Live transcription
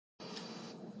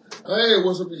Hey,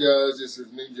 what's up, you guys? This is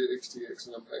Ninja XTX,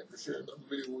 and I'm back to share another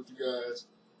video with you guys.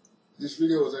 This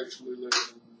video is actually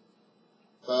lesson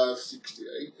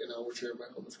 568 in our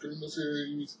Chairbound Escrima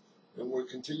series, and we're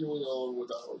continuing on with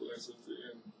our lessons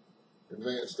in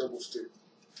advanced double stick.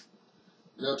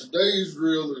 Now, today's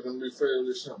drill is going to be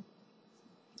fairly simple.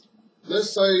 Let's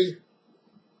say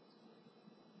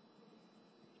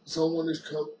someone is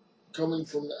coming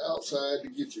from the outside to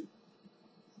get you.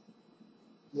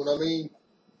 When I mean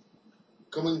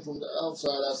coming from the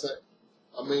outside,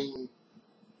 I mean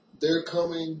they're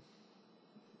coming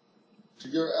to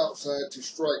your outside to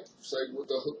strike, say with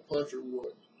a hook punch or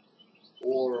what,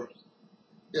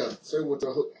 say with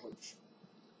a hook punch.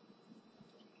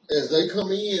 As they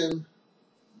come in,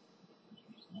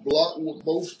 block with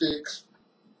both sticks,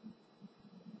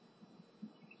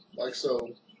 like so,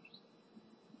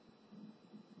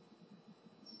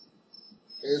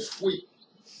 and sweep.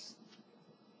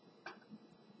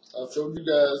 I've showed you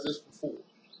guys this before,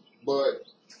 but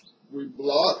we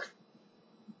block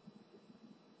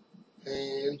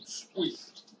and sweep.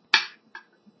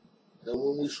 And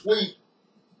when we sweep,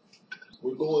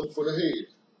 we're going for the head.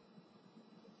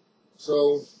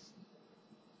 So,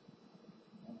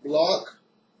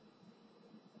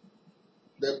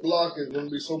 that block is going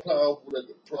to be so powerful that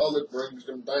it probably brings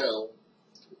them down.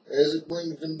 As it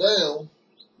brings them down,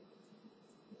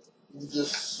 you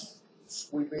just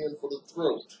sweep in for the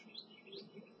throat.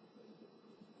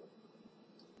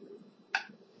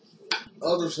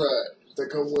 Other side, if they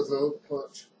come with a hook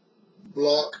punch,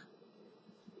 block,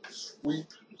 sweep,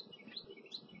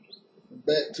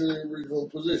 back to the original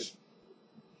position.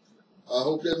 I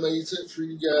hope that made sense for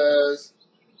you guys.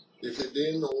 If it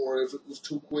didn't, or if it was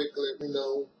too quick, let me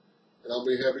know, and I'll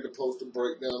be happy to post a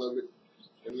breakdown of it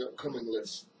in the upcoming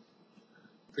lesson.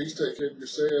 Please take care of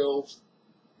yourselves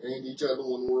and each other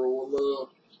in the world of love.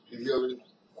 If you have any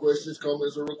questions,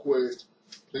 comments, or requests,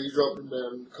 please drop them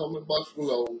down in the comment box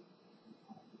below,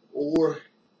 or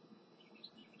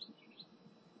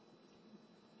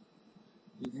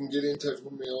you can get in touch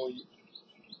with me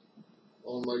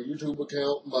on my YouTube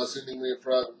account by sending me a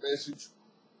private message,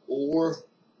 or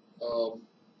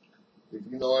if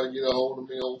you know how to get a hold of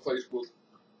me on Facebook,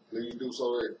 please do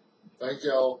so there. Thank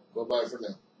y'all. Bye-bye for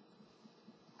now.